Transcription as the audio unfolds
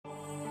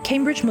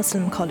Cambridge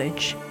Muslim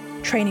College,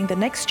 training the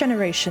next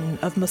generation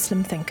of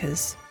Muslim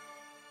thinkers.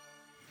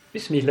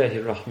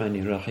 Bismillahir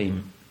Rahmanir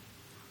Rahim.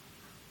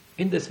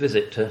 In this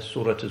visit to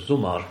Surah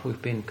Az-Zumar,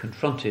 we've been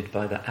confronted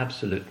by the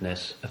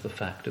absoluteness of the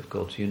fact of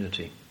God's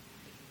unity.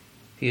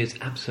 He is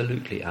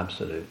absolutely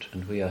absolute,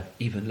 and we are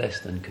even less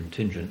than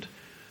contingent.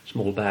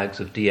 Small bags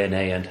of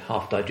DNA and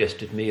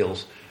half-digested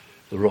meals.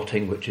 The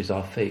rotting which is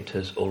our fate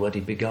has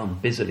already begun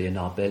busily in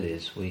our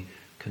bellies. We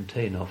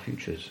contain our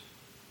futures.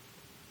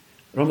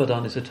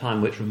 Ramadan is a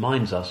time which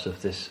reminds us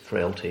of this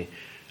frailty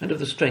and of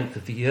the strength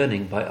of the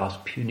yearning by us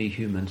puny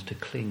humans to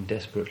cling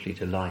desperately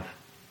to life.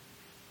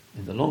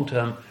 In the long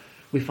term,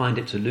 we find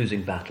it's a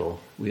losing battle.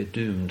 We are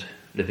doomed,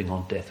 living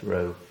on death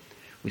row.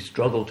 We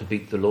struggle to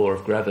beat the law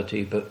of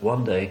gravity, but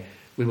one day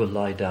we will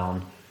lie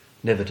down,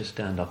 never to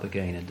stand up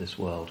again in this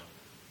world.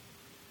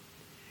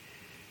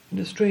 In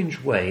a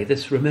strange way,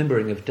 this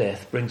remembering of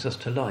death brings us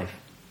to life.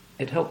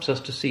 It helps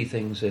us to see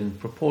things in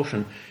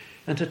proportion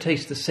and to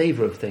taste the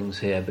savour of things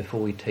here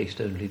before we taste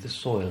only the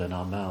soil in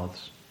our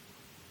mouths.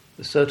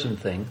 The certain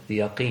thing, the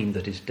yaqeen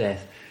that is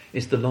death,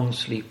 is the long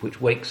sleep which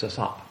wakes us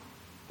up.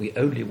 We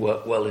only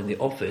work well in the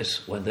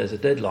office when there's a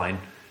deadline,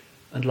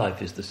 and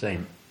life is the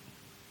same.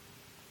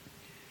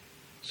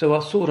 So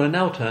our surah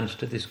now turns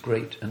to this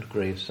great and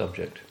grave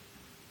subject.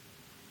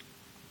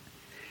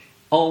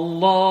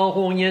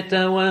 الله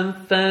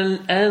يتوفى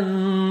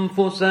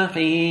الأنفس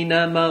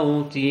حين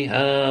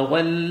موتها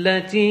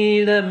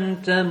والتي لم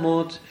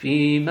تمت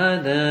في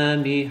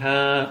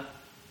منامها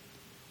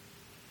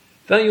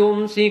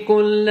فيمسك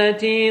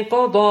التي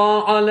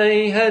قضى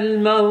عليها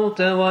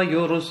الموت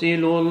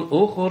ويرسل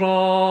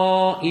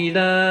الأخرى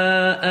إلى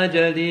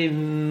أجل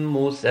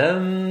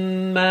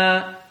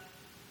مسمى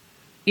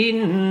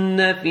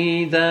إن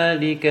في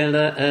ذلك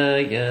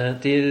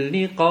لآيات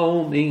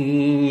لقوم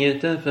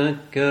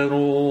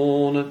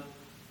يتفكرون.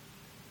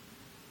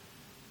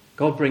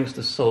 God brings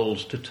the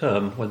souls to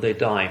term when they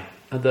die,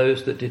 and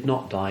those that did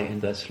not die in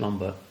their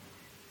slumber.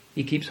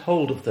 He keeps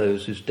hold of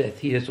those whose death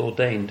he has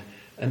ordained,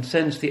 and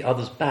sends the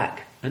others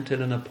back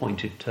until an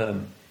appointed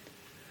term.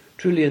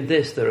 Truly in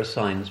this there are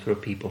signs for a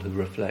people who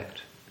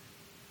reflect.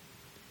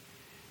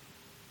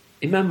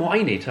 Imam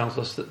Mu'ayni tells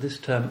us that this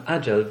term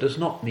ajal does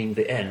not mean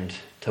the end.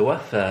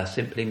 Tawaffa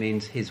simply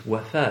means his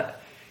wafa,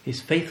 his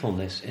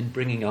faithfulness in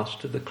bringing us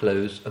to the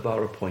close of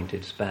our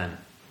appointed span.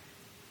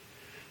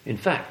 In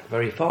fact,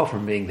 very far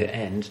from being the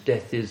end,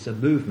 death is a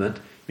movement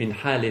min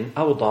halin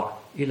awda'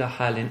 ila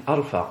halin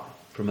arfa',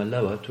 from a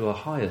lower to a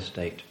higher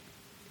state.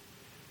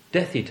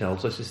 Death, he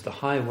tells us, is the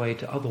highway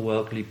to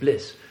otherworldly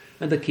bliss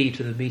and the key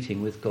to the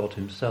meeting with God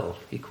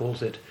himself. He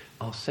calls it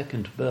our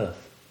second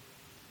birth.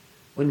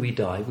 When we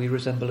die, we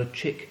resemble a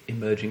chick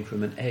emerging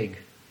from an egg.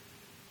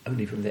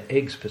 Only from the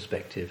egg's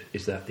perspective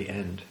is that the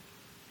end.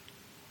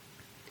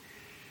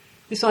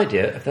 This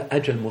idea of the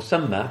ajal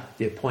musamma,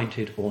 the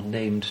appointed or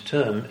named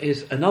term,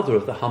 is another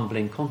of the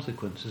humbling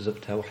consequences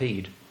of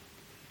Tawheed.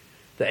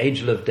 The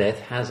angel of death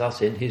has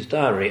us in his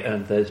diary,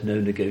 and there's no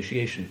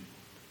negotiation.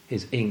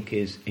 His ink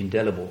is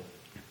indelible.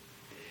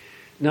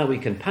 Now we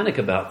can panic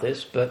about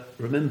this, but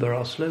remember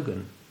our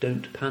slogan,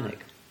 don't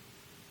panic.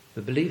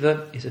 The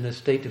believer is in a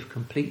state of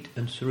complete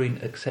and serene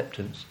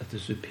acceptance of the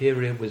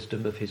superior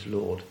wisdom of his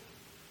Lord.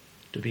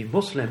 To be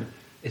Muslim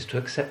is to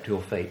accept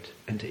your fate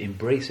and to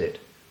embrace it,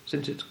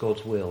 since it's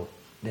God's will,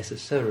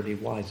 necessarily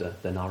wiser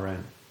than our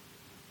own.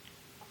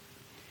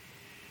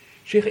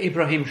 Sheikh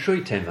Ibrahim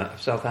Shuitema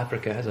of South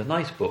Africa has a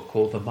nice book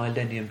called The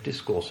Millennium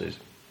Discourses.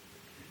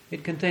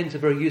 It contains a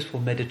very useful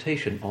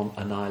meditation on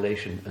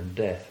annihilation and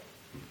death.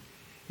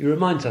 He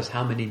reminds us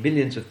how many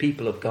millions of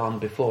people have gone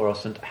before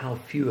us and how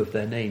few of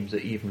their names are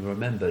even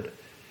remembered.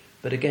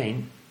 But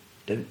again,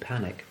 don't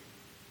panic.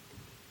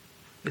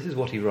 This is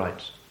what he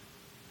writes.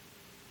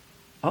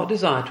 Our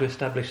desire to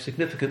establish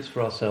significance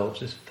for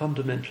ourselves is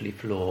fundamentally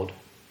flawed.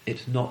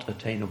 It's not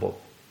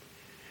attainable.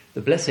 The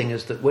blessing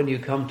is that when you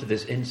come to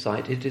this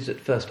insight, it is at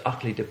first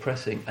utterly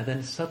depressing and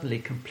then suddenly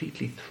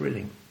completely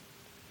thrilling.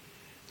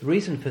 The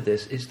reason for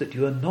this is that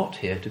you are not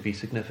here to be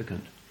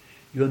significant.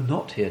 You are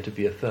not here to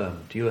be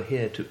affirmed. You are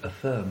here to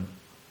affirm.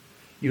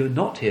 You are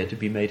not here to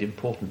be made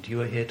important.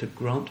 You are here to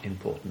grant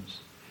importance.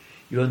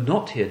 You are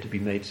not here to be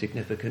made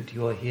significant.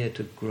 You are here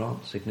to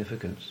grant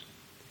significance.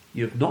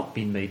 You have not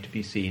been made to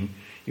be seen.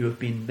 You have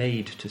been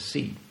made to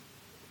see.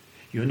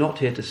 You are not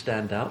here to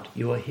stand out.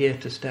 You are here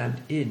to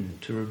stand in,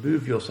 to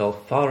remove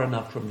yourself far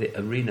enough from the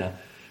arena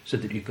so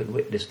that you can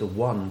witness the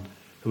one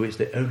who is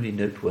the only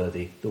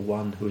noteworthy, the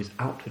one who is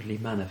outwardly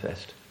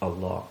manifest,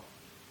 Allah.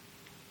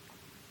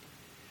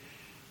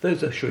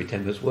 Those are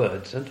Shuitema's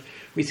words, and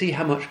we see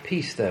how much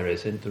peace there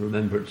is in the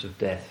remembrance of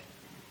death.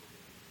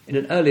 In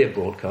an earlier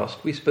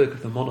broadcast, we spoke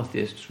of the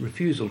monotheists'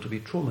 refusal to be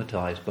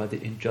traumatized by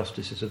the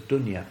injustices of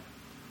dunya.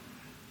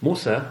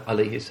 Musa,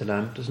 alayhi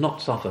salam, does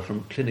not suffer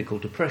from clinical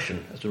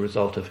depression as a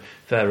result of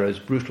Pharaoh's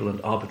brutal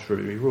and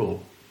arbitrary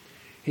rule.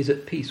 He's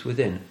at peace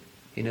within.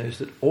 He knows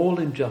that all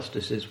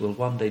injustices will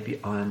one day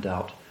be ironed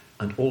out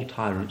and all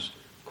tyrants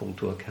called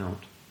to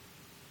account.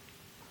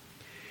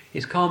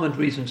 His calm and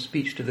reasoned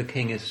speech to the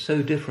king is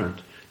so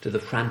different to the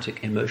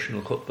frantic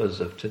emotional khutbahs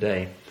of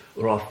today,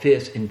 or our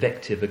fierce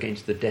invective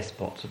against the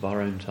despots of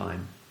our own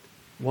time.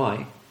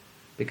 Why?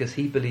 Because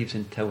he believes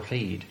in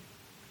Tawheed.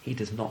 He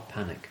does not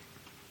panic.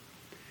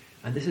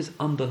 And this is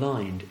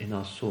underlined in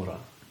our surah.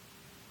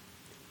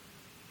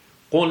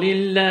 قل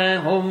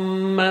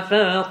اللهم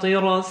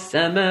فاطر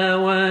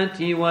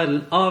السماوات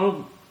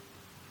والأرض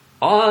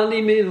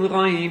عالم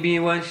الغيب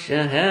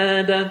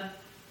والشهادة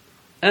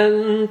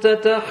أنت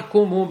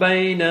تحكم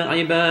بين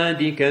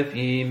عبادك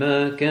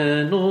فيما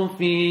كانوا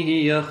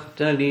فيه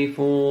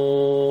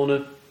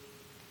يختلفون.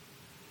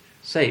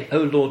 Say,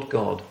 O Lord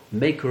God,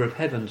 maker of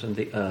heavens and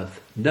the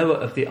earth, knower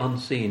of the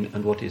unseen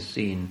and what is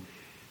seen,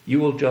 you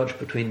will judge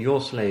between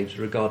your slaves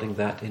regarding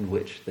that in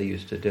which they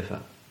used to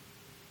differ.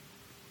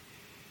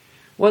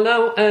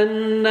 ولو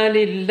أن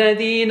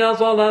للذين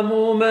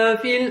ظلموا ما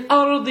في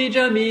الأرض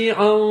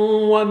جميعا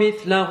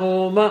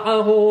ومثله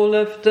معه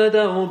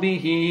لافتدوا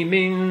به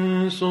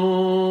من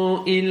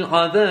سوء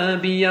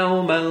العذاب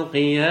يوم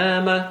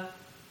القيامة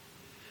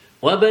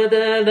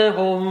وبدا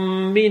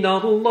لهم من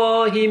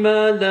الله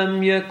ما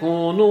لم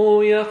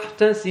يكونوا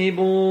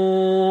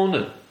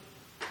يحتسبون.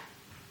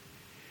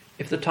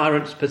 If the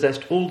tyrants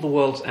possessed all the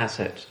world's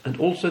assets, and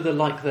also the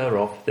like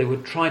thereof, they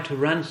would try to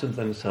ransom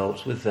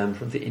themselves with them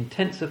from the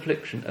intense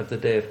affliction of the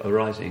day of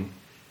arising.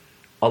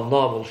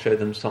 Allah will show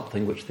them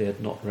something which they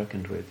had not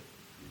reckoned with.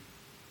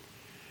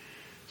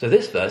 So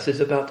this verse is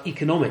about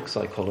economic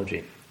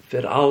psychology.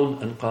 Fir'aun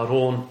and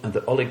Qarun and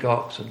the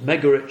oligarchs and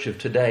mega-rich of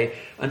today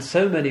and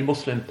so many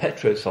Muslim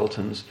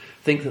petro-sultans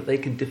think that they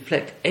can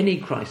deflect any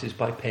crisis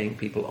by paying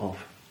people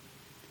off.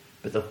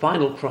 But the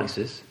final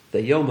crisis, the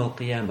Yawm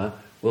al-Qiyamah,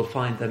 will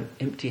find them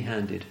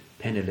empty-handed,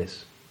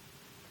 penniless.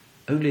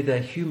 Only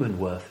their human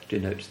worth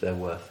denotes their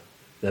worth.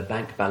 Their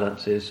bank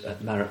balances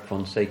at Marac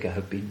Fonseca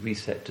have been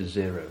reset to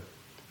zero,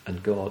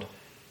 and God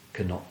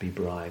cannot be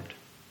bribed.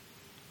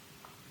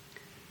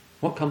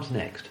 What comes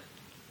next?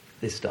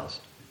 This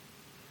does.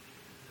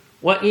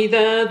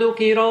 وَإِذَا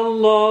ذُكِرَ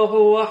اللَّهُ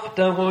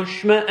وَحْدَهُ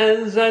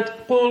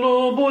اشْمَأَزَّتْ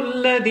قُلُوبُ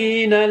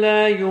الَّذِينَ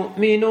لَا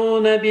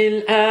يُؤْمِنُونَ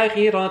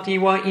بِالْآخِرَةِ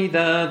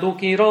وَإِذَا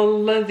ذُكِرَ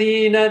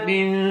الَّذِينَ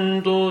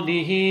مِن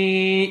دُونِهِ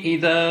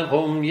إِذَا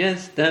هُمْ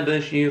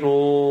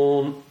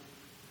يَسْتَبْشِرُونَ.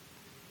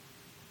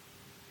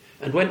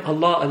 And when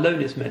Allah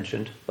alone is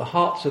mentioned, the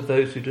hearts of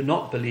those who do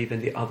not believe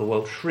in the other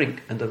world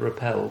shrink and are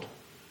repelled.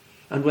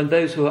 And when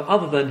those who are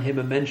other than Him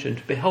are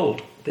mentioned,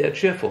 behold, they are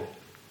cheerful.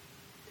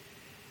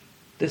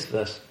 This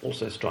verse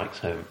also strikes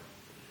home.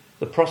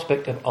 The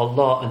prospect of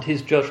Allah and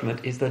His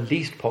judgment is the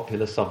least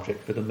popular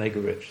subject for the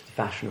mega-rich, the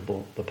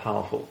fashionable, the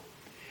powerful.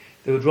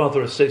 They would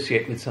rather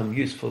associate with some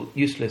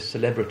useless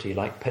celebrity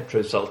like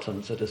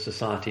petro-sultans at a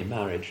society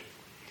marriage.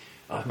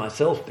 I've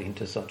myself been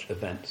to such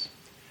events.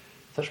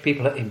 Such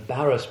people are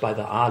embarrassed by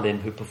the alim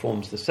who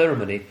performs the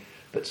ceremony,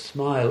 but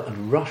smile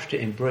and rush to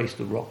embrace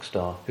the rock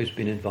star who's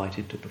been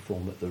invited to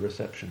perform at the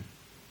reception.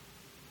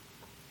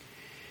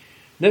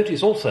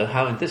 Notice also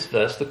how in this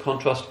verse the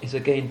contrast is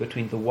again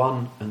between the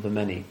one and the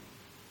many.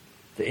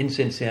 The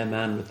insincere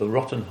man with the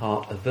rotten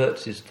heart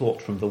averts his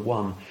thought from the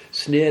one,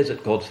 sneers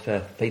at God's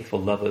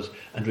faithful lovers,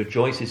 and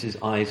rejoices his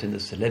eyes in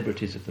the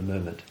celebrities of the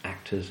moment,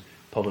 actors,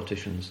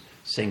 politicians,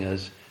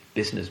 singers,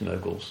 business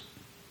moguls.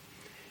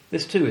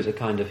 This too is a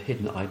kind of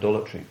hidden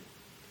idolatry.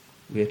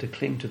 We are to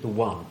cling to the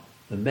one.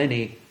 The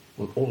many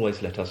will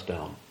always let us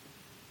down.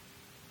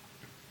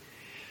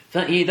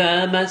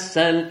 فإذا مس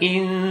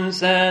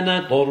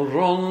الإنسان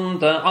ضر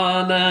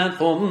دعانا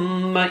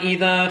ثم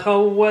إذا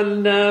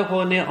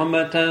خولناه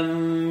نعمة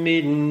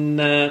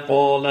منا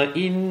قال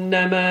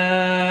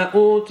إنما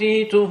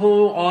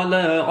أوتيته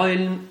على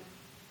علم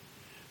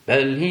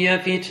بل هي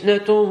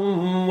فتنة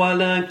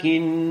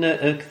ولكن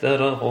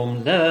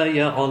أكثرهم لا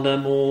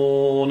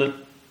يعلمون.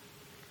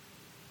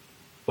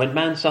 When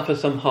man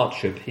suffers some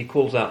hardship, he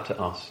calls out to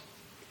us.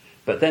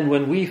 But then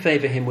when we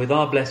favour him with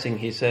our blessing,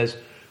 he says,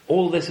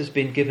 all this has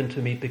been given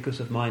to me because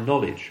of my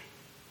knowledge.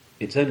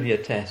 It's only a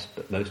test,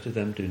 but most of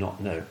them do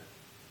not know.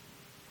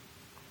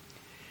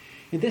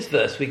 In this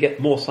verse we get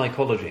more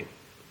psychology.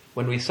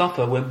 When we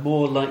suffer, we're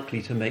more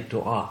likely to make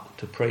dua,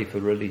 to pray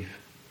for relief.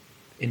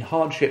 In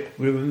hardship,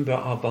 we remember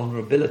our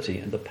vulnerability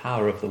and the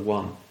power of the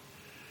one.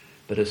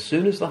 But as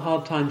soon as the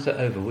hard times are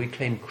over, we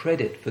claim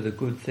credit for the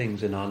good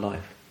things in our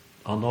life.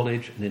 Our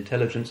knowledge and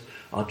intelligence,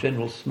 our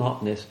general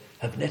smartness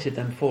have netted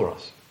them for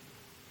us.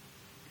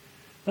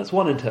 That's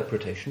one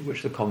interpretation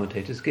which the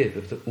commentators give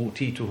of the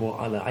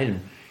utituhu ala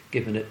ilm,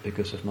 given it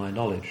because of my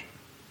knowledge.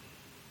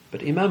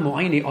 But Imam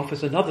Mu'ayni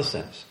offers another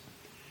sense.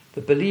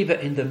 The believer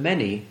in the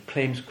many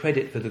claims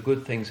credit for the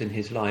good things in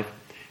his life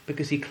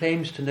because he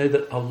claims to know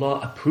that Allah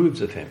approves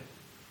of him.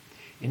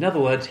 In other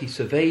words, he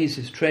surveys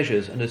his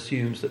treasures and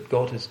assumes that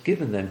God has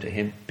given them to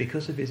him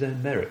because of his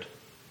own merit.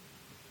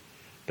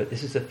 But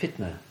this is a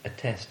fitna, a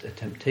test, a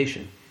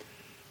temptation.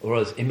 Or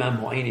as Imam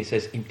Mu'ayni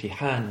says,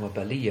 imtihan wa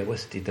baliya wa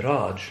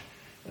istidraj,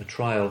 a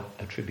trial,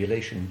 a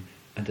tribulation,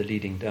 and a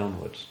leading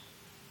downwards.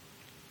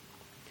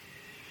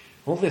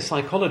 All this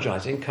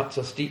psychologizing cuts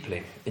us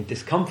deeply. In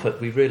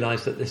discomfort, we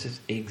realize that this is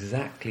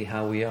exactly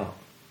how we are.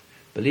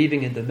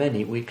 Believing in the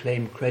many, we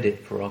claim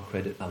credit for our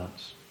credit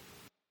balance.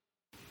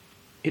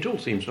 It all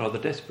seems rather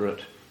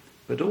desperate,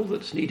 but all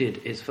that's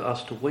needed is for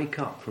us to wake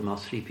up from our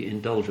sleepy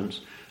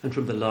indulgence and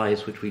from the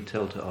lies which we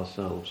tell to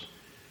ourselves.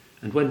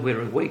 And when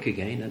we're awake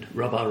again and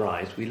rub our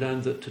eyes, we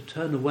learn that to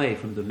turn away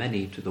from the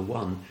many to the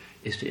one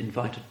is to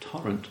invite a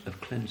torrent of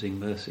cleansing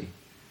mercy.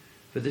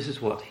 For this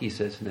is what he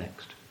says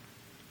next.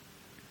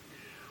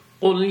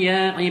 قل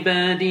يا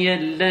عبادي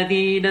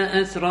الذين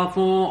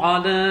أسرفوا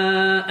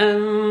على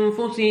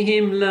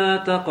أنفسهم لا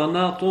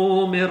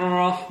تقنطوا من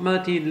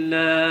رحمة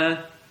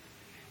الله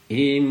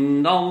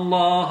إن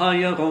الله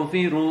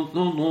يغفر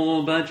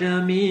الذنوب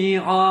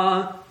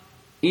جميعا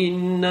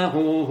إنه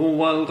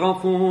هو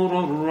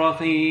الغفور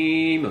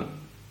الرحيم.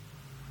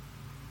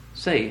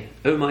 Say,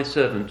 O my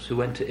servants who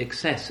went to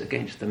excess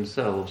against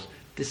themselves,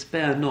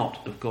 despair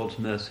not of God's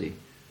mercy.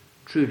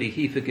 Truly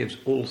he forgives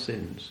all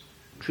sins.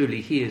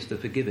 Truly he is the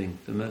forgiving,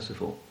 the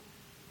merciful.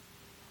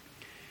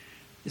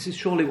 This is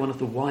surely one of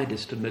the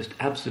widest and most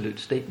absolute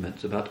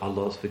statements about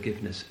Allah's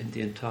forgiveness in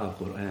the entire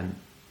Qur'an.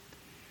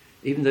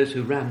 Even those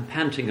who ran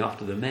panting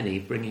after the many,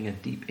 bringing a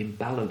deep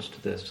imbalance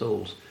to their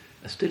souls,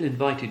 are still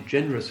invited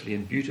generously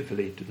and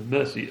beautifully to the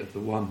mercy of the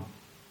One.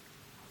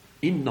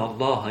 Inna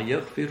Allah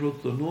yaghfiru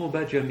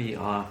dhunuba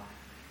jami'a.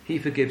 He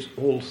forgives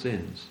all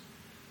sins.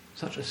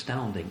 Such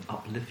astounding,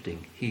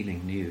 uplifting,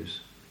 healing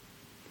news.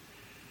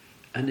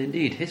 And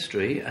indeed,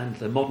 history and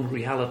the modern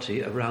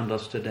reality around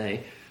us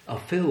today are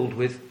filled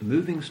with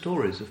moving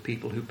stories of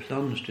people who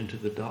plunged into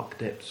the dark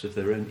depths of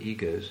their own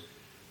egos,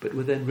 but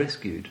were then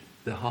rescued,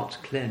 their hearts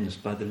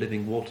cleansed by the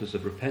living waters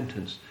of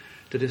repentance,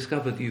 to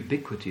discover the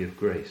ubiquity of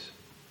grace.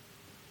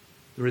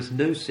 There is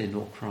no sin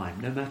or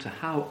crime, no matter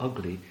how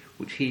ugly,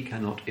 which he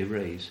cannot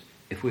erase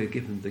if we are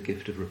given the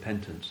gift of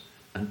repentance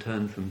and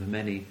turn from the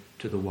many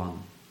to the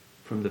one,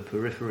 from the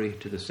periphery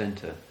to the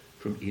centre,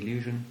 from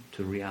illusion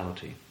to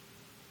reality.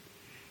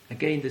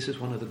 Again, this is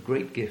one of the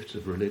great gifts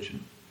of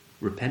religion.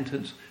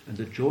 Repentance and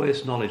the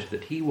joyous knowledge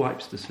that he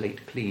wipes the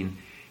slate clean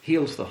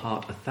heals the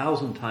heart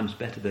 1,000 times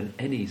better than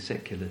any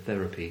secular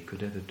therapy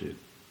could ever do.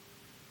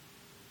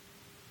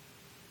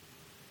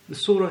 The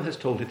surah has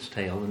told its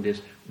tale and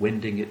is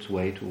wending its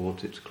way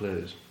towards its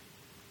close.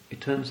 It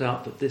turns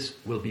out that this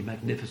will be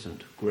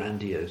magnificent,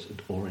 grandiose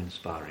and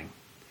awe-inspiring.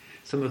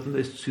 Some of the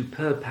most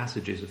superb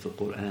passages of the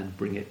Qur'an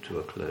bring it to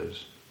a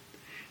close.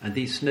 And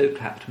these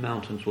snow-capped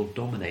mountains will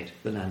dominate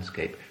the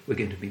landscape we're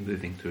going to be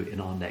moving through in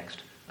our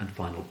next and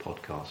final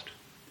podcast.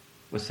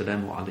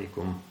 Wassalamu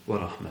alaikum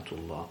wa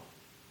rahmatullah.